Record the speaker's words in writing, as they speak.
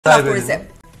জয়লাভ কৰিছে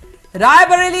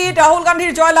ৰায়বৰেলীত ৰাহুল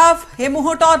গান্ধীৰ জয়লাভ এই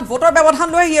মুহূৰ্তত ভোটৰ ব্যৱধান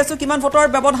লৈ আহি আছো কিমান ভোটৰ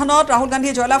ব্যৱধানত ৰাহুল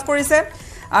গান্ধীয়ে জয়লাভ কৰিছে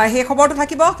সেই খবৰটো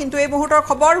থাকিব কিন্তু এই মুহূৰ্তৰ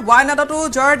খবৰ ৱায়নাডতো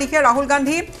জয়ৰ দিশে ৰাহুল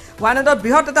গান্ধী ৱায়নাডত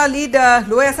বৃহৎ এটা লিড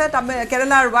লৈ আছে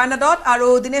কেৰালাৰ ৱায়নাডত আৰু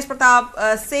দিনেশ প্ৰতাপ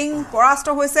সিং পৰাস্ত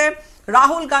হৈছে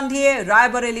ৰাহুল গান্ধীয়ে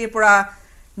ৰায়বৰেলীৰ পৰা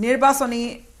নিৰ্বাচনী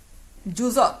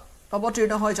যুঁজত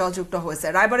অৱতীৰ্ণ হৈ জয়যুক্ত হৈছে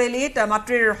ৰায়বৰেলীত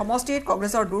মাতৃৰ সমষ্টিত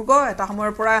কংগ্ৰেছৰ দুৰ্গ এটা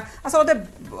সময়ৰ পৰা আচলতে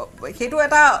সেইটো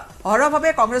এটা অহৰভাৱে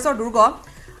কংগ্ৰেছৰ দুৰ্গ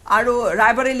আৰু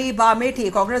ৰায়বৰেলী বা আমেঠি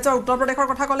কংগ্ৰেছৰ উত্তৰ প্ৰদেশৰ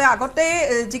কথা ক'লে আগতে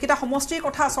যিকেইটা সমষ্টিৰ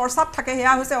কথা চৰ্চাত থাকে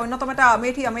সেয়া হৈছে অন্যতম এটা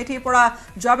আমেঠিৰ পৰা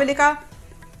জয়বেলিকা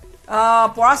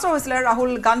পৰাস্ত হৈছিলে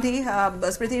ৰাহুল গান্ধী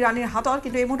স্মৃতি ইৰাণীৰ হাতত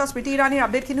কিন্তু এই মুহূৰ্তত স্মৃতি ইৰাণীৰ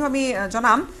আপডেটখিনিও আমি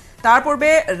জনাম তাৰ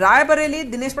পূৰ্বে ৰায়বৰেলীত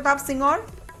দিনেশ প্ৰতাপ সিঙৰ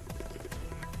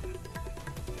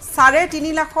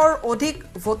 3.5 লাখৰ অধিক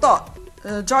ভোটত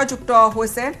জয়যুক্ত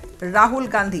হৈছে ৰাহুল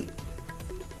গান্ধী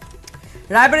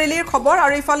ৰায়বৰেলীৰ খবৰ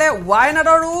আৰু ইফালে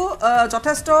ৱায়নাডৰো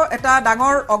যথেষ্ট এটা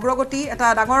ডাঙৰ অগ্ৰগতি এটা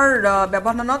ডাঙৰ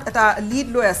ব্যৱধানত এটা লিড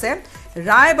লৈ আছে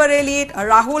ৰায়বৰেলীত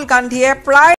ৰাহুল গান্ধীয়ে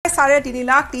প্ৰায়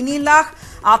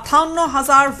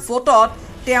 3,58,000 ভোটত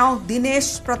তেওঁ দিনেশ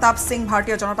প্ৰতাপ সিং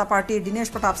ভাৰতীয় জনতা পাৰ্টিৰ দিনেশ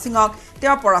প্ৰতাপ সিঙক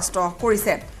তেওঁ পৰাস্ত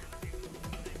কৰিছে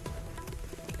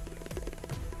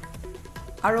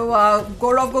আৰু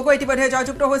গৌৰৱ গগৈ ইতিমধ্যে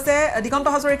জয়যুক্ত হৈছে দিগন্ত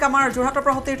হাজৰিকা আমাৰ যোৰহাটৰ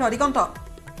পৰা সতীৰ্থ দিগন্ত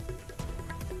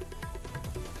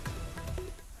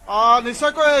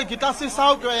নিশ্চয়কৈ গীতাশ্ৰী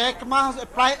চাওক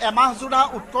প্ৰায় এমাহ জোৰা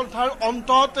উৎকণ্ঠাৰ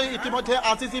অন্তত ইতিমধ্যে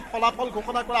আজি যি ফলাফল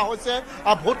ঘোষণা কৰা হৈছে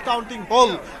ভোট কাউণ্টিং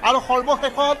হ'ল আৰু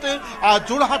সৰ্বশেষত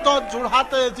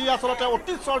যোৰহাট যি আচলতে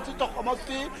অতি চৰ্চিত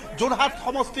সমষ্টি যোৰহাট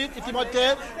সমষ্টিত ইতিমধ্যে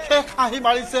শেষ হাঁহি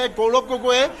মাৰিছে গৌৰৱ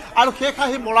গগৈয়ে আৰু শেষ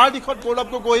হাঁহি মৰাৰ দিশত গৌৰৱ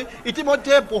গগৈ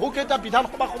ইতিমধ্যে বহুকেইটা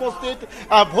বিধানসভা সমষ্টিত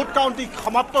ভোট কাউণ্টিং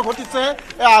সমাপ্ত ঘটিছে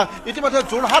ইতিমধ্যে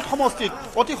যোৰহাট সমষ্টিত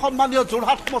অতি সন্মানীয়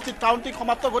যোৰহাট সমষ্টিত কাউণ্টিং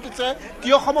সমাপ্ত ঘটিছে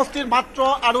তিয় সমষ্টিৰ মাত্ৰ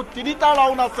আৰু 3টা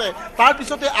ৰাউণ্ড আছে তাৰ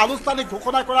পিছতে আনুষ্ঠানিক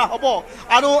ঘোষণা কৰা হ'ব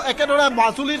আৰু একেদৰে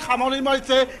মাজুলীত সামৰণি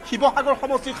মাৰিছে শিৱসাগৰ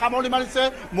সমষ্টিত সামৰণি মাৰিছে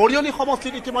মৰিয়নি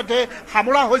সমষ্টিত ইতিমধ্যে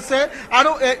সামৰা হৈছে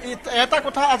আৰু এটা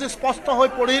কথা আজি স্পষ্ট হৈ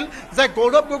পৰিল যে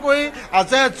গৌৰৱ গগৈ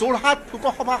যে যোৰহাট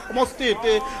লোকসভা সমষ্টিত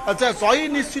যে জয়ী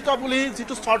নিশ্চিত বুলি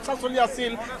যিটো চৰ্চা চলি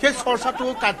আছিল সেই চৰ্চাটো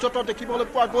কাৰ্যত দেখিবলৈ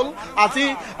পোৱা গ'ল আজি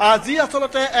যি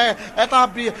আচলতে এটা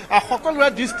সকলোৰে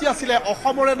দৃষ্টি আছিলে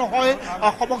অসমৰে নহয়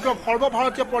সমগ্ৰ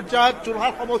সৰ্বভাৰতীয় পৰ্যায়ত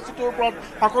যোৰহাট সমষ্টিটোৰ ওপৰত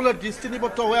সকলোৱে দৃষ্টি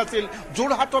নিবদ্ধ হৈ আছিল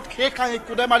যোৰহাটত শেষ হাঁহি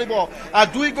কোনে মাৰিব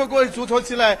দুই গগৈ যুঁজ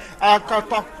হৈছিলে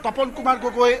তপন কুমাৰ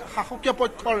গগৈ শাসকীয়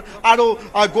পক্ষৰ আৰু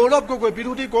গৌৰৱ গগৈ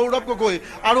বিৰোধী গৌৰৱ গগৈ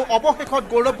আৰু অৱশেষত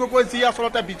গৌৰৱ গগৈ যি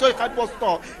আচলতে বিজয় সাব্যস্ত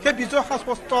সেই বিজয়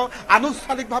সাব্যস্ত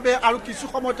আনুষ্ঠানিকভাৱে আৰু কিছু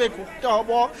সময়তে ঘোষিত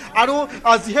হ'ব আৰু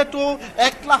যিহেতু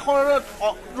 1 লাখৰ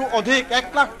অধিক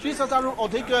 1,30,000ৰ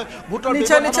অধিক ভোটৰ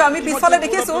নিশ্চয় আমি পিছফালে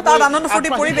দেখিছো তাত আনন্দ ফূৰ্তি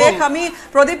পৰিৱেশ আমি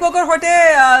প্ৰদীপ গগৈৰ সৈতে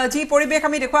যি পৰিৱেশ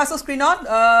আমি দেখুৱাই আছো স্ক্ৰীনত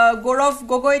গৌৰৱ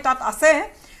গগৈ তাত আছে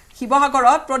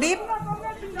শিৱসাগৰত প্ৰদীপ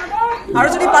আৰু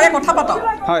যদি পাৰে কথা পাতক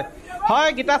হয় হয়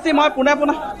গীতাশ্ৰী মই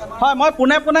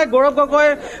পোনে পোনে গৌৰৱ গগৈ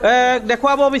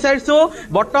দেখুৱাব বিচাৰিছোঁ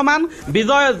বৰ্তমান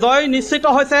জয় নিশ্চিত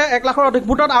হৈছে 1 লাখৰ অধিক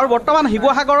ভোটত আৰু বৰ্তমান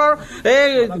শিৱসাগৰৰ এই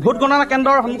ভোট গণনা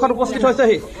কেন্দ্ৰৰ সন্মুখত উপস্থিত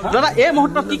হৈছেহি দাদা এই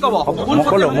মুহূৰ্তত কি ক'ব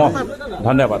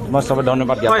ধন্যবাদ মই চবে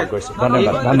ধন্যবাদ জ্ঞাপন কৰিছোঁ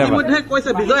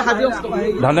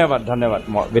ধন্যবাদ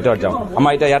মই ভিতৰত যাওঁ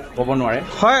আমাৰ এতিয়া ইয়াত ক'ব নোৱাৰে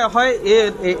হয়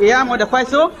এয়া মই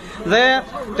দেখুৱাইছোঁ যে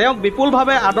তেওঁক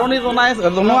বিপুলভাৱে আদৰণি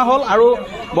জনোৱা হ'ল আৰু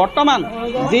বৰ্তমান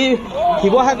যি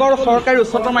শিৱসাগৰ চৰকাৰী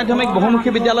উচ্চতৰ মাধ্যমিক বহুমুখী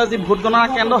বিদ্যালয়ৰ যি ভোট গণনা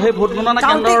কেন্দ্ৰ সেই ভোট গণনা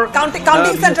কেন্দ্ৰৰ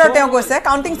কাউণ্টিং চেণ্টাৰ তেওঁ গৈছে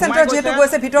কাউণ্টিং চেণ্টাৰ যিহেতু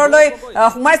গৈছে ভিতৰলৈ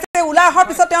সোমাইছে ওলাই অহাৰ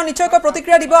পিছত তেওঁ নিশ্চয়কৈ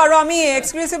প্ৰতিক্ৰিয়া দিব আৰু আমি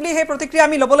এক্সক্লুচিভলি সেই প্ৰতিক্ৰিয়া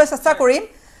আমি ল'বলৈ চেষ্টা কৰিম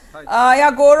এয়া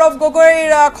গৌৰৱ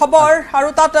গগৈৰ খবৰ আৰু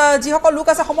তাত যিসকল লোক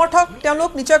আছে সমৰ্থক তেওঁলোক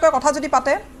নিশ্চয়কৈ কথা যদি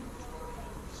পাতে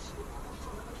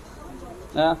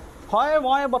হয়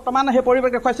মই বৰ্তমান সেই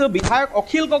পৰিৱেশ দেখুৱাইছোঁ বিধায়ক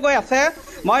অখিল গগৈ আছে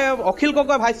মই অখিল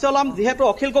গগৈ ভাষ্য ল'ম যিহেতু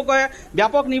অখিল গগৈয়ে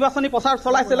ব্যাপক নিৰ্বাচনী প্ৰচাৰ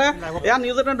চলাইছিলে এয়া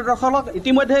News18 দৰ্শকক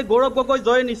ইতিমধ্যে গৌৰৱ গগৈ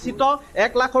জয় নিশ্চিত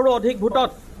 1 লাখৰো অধিক ভোটত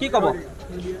কি ক'ব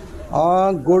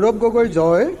গৌৰৱ গগৈ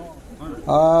জয়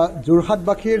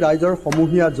যোৰহাটবাসীৰ ৰাইজৰ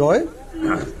সমূহীয়া জয়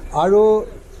আৰু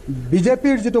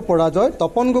বিজেপিৰ যিটো পৰাজয়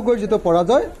তপন গগৈৰ যিটো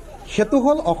পৰাজয় সেইটো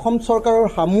হ'ল অসম চৰকাৰৰ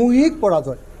সামূহিক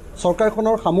পৰাজয়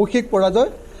চৰকাৰখনৰ সামূহিক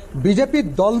পৰাজয় বিজেপি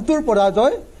দলটোৰ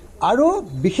পৰাজয় আৰু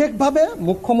বিশেষভাৱে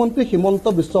মুখ্যমন্ত্ৰী হিমন্ত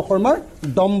বিশ্ব শৰ্মাৰ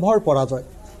দম্ভৰ পৰাজয়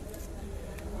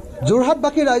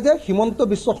যোৰহাটবাসী ৰাইজে হিমন্ত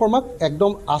বিশ্ব শৰ্মাক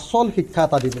একদম আচল শিক্ষা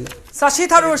এটা দিলে শশী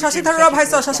থাৰুৰ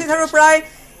ভাষ্য শশী থাৰুৰ প্ৰায়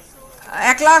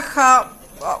 1 লাখ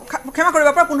ক্ষমা কৰিব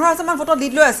প্ৰায় 15,000 মান ভোটত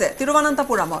লিড লৈ আছে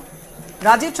তিৰুৱনন্তপুৰমত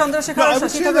ৰাজীৱ চন্দ্ৰশেখৰ আৰু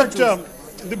Shashi Tharoor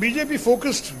the BJP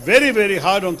focused very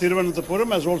hard on Thiruvananthapuram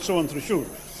as also on Thrissur.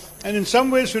 And in some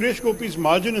ways, Suresh Gopi's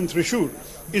margin in Thrissur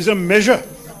is a measure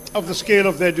of the scale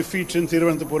of their defeat in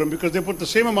Thiruvananthapuram, because they put the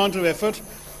same amount of effort,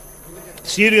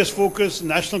 serious focus,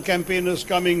 national campaigners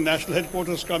coming, national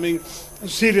headquarters coming,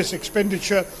 serious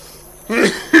expenditure,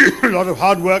 a lot of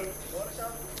hard work,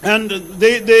 and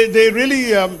they really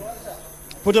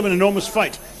put up an enormous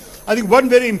fight. I think one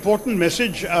very important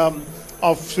message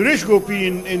of Suresh Gopi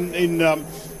in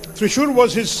Thrissur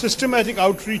was his systematic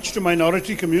outreach to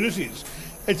minority communities.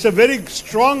 It's a very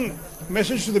strong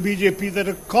message to the BJP that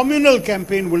a communal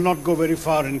campaign will not go very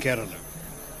far in Kerala.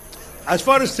 As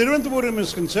far as Thiruvananthapuram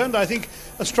is concerned, I think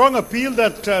a strong appeal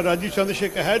that Rajiv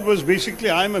Chandrasekhar had was basically,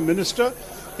 I'm a minister.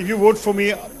 If you vote for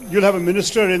me, you'll have a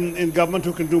minister in government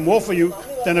who can do more for you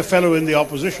than a fellow in the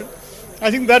opposition. I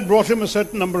think that brought him a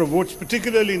certain number of votes,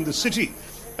 particularly in the city,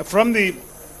 from the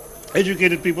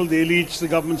educated people, the elites, the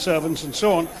government servants, and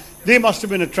so on. They must have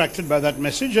been attracted by that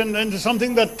message, and it's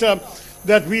something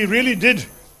that we really did.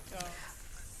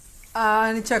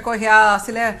 নিশ্চয়কৈ সেয়া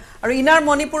আছিলে আৰু inner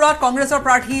মণিপুৰত কংগ্ৰেছৰ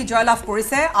প্ৰাৰ্থী জয়লাভ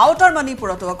কৰিছে outer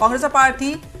মণিপুৰতো কংগ্ৰেছৰ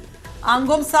প্ৰাৰ্থী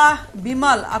আংগমসা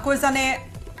বিমল আকৈজানে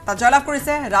জয়লাভ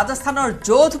কৰিছে ৰাজস্থানৰ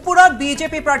যোধপুৰত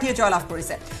বিজেপি প্ৰাৰ্থীয়ে জয়লাভ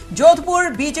কৰিছে যোধপুৰ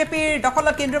বিজেপিৰ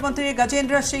দখলত কেন্দ্ৰীয় মন্ত্ৰী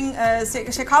গজেন্দ্ৰ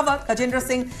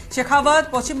সিং শেখাৱত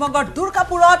পশ্চিমবংগৰ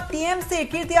দুৰ্গাপুৰত টিএমচি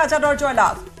কীৰ্তি আজাদৰ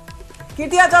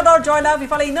জয়লাভ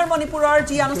ইফালে ইনাৰ মণিপুৰৰ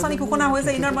যি আনুষ্ঠানিক ঘোষণা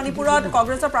হৈছে ইনাৰ মণিপুৰত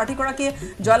কংগ্ৰেছৰ প্ৰাৰ্থীগৰাকীয়ে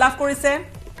জয়লাভ কৰিছে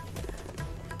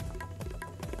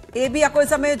এবি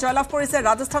আকৈজামে জয়লাভ কৰিছে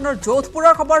ৰাজস্থানৰ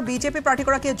যোধপুৰৰ খবৰ বিজেপি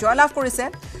প্ৰাৰ্থীগৰাকীয়ে জয়লাভ কৰিছে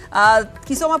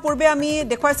কিছুমান পূৰ্বে আমি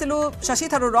দেখুৱাইছিলো শশী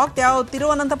থাৰুৰক তেওঁ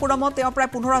তিৰুৱনন্তপুৰমত তেওঁ প্ৰায়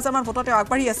 15,000 মান ভোটত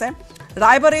আগবাঢ়ি আছে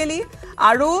ৰায়বৰেলী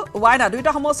আৰু ৱায়না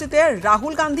দুইটা সমষ্টিতে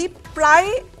ৰাহুল গান্ধী প্ৰায়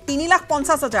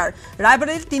 3,50,000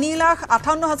 ৰায়বৰেলী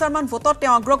 3,58,000 মান ভোটত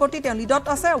তেওঁ অগ্ৰগতি তেওঁ লিডত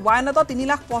আছে ৱায়নাত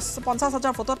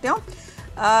 3,50,000 ভোটত তেওঁ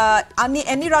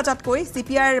এনি ৰাজাতকৈ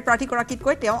সিপিআইৰ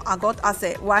প্ৰাৰ্থীগৰাকীতকৈ তেওঁ আগত আছে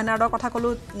ৱায়নাডৰ কথা কলো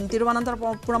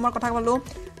তিৰুৱনন্তপুৰমৰ কথা কলো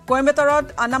কোয়েম্বেটৰত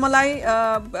আনামালাই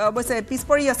অৱশ্যে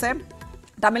পিছপৰি আছে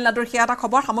তামিলনাডুৰ সেয়া এটা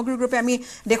খবৰ সামগ্ৰিকৰূপে আমি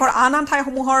দেশৰ আন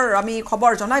ঠাইসমূহৰ আমি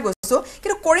খবৰ জনাই গৈছো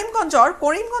কিন্তু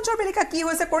কৰিমগঞ্জৰ বেলিকা কি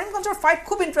হৈছে কৰিমগঞ্জৰ ফাইট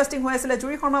খুব ইন্টাৰেষ্টিং হৈ আছিল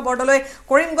জুৰি শৰ্মা বৰদলৈ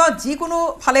কৰিমগঞ্জ যিকোনো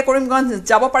ফালে কৰিমগঞ্জ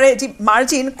যাব পাৰে যি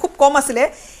মাৰ্জিন খুব কম আছিল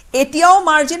এতিয়াও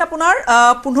মাৰ্জিন আপোনাৰ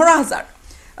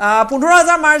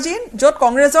 15,000 মাৰ্জিন য'ত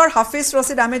কংগ্ৰেছৰ হাফিজ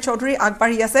ৰছিদ আহমেদ চৌধুৰী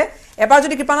আগবাঢ়ি আছে এবাৰ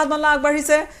যদি কৃপানাথ মাল্লা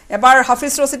আগবাঢ়িছে এবাৰ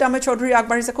হাফিজ ৰছিদ আহমেদ চৌধুৰী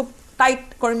আগবাঢ়িছে খুব টাইট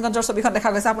কৰিমগঞ্জৰ ছবিখন দেখা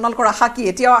গৈছে আপোনালোকৰ আশা কি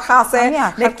এতিয়াও আশা আছে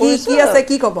নে কি আছে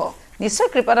কি ক'ব নিশ্চয়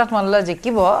কৃপানাথ মাল্লা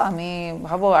জিকিব আমি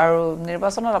ভাবো আৰু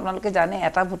নিৰ্বাচনত আপোনালোকে জানে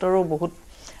এটা ভোটৰো বহুত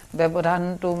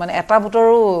ব্যৱধানটো মানে এটা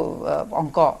ভোটৰো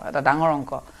অংক এটা ডাঙৰ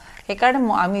অংক সেইকাৰণে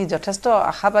আমি যথেষ্ট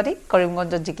আশাবাদী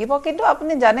কৰিমগঞ্জত জিকিব কিন্তু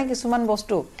আপুনি জানে কিছুমান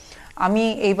বস্তু আমি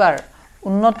এইবাৰ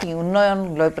উন্নয়ন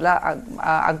লৈ পেলা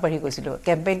আগবাঢ়ি গৈছিলো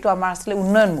কেম্পেইনটো আমাৰ আসলে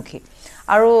উন্নয়নমুখী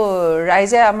আৰু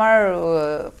ৰাইজে আমাৰ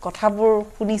কথাবোৰ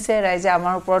শুনিছে ৰাইজে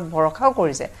আমাৰ ওপৰত ভৰসাও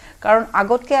কৰিছে কাৰণ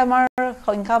আগতকে আমাৰ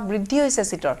সংখ্যা বৃদ্ধি হৈছে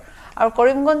সিটৰ আৰু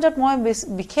কৰিমগঞ্জত মই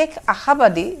বিশেষ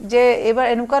আশাবাদী যে এবাৰ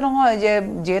এনেকুৱা নহয় যে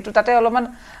যেহেতু তাতে অলপমান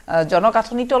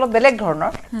জনগাঁথনিটো অলপ বেলেগ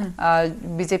ধৰণৰ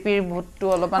বিজেপিৰ ভোটটো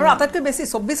অলপমান আৰু আটাইতকৈ বেছি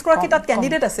 24 গৰাকী তাত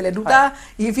ক্যান্ডিডেট আছিল দুটা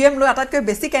ইভিএম লৈ আটাইতকৈ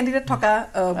বেছি ক্যান্ডিডেট থকা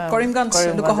কৰিমগঞ্জ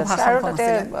লোকসভা আৰু তাতে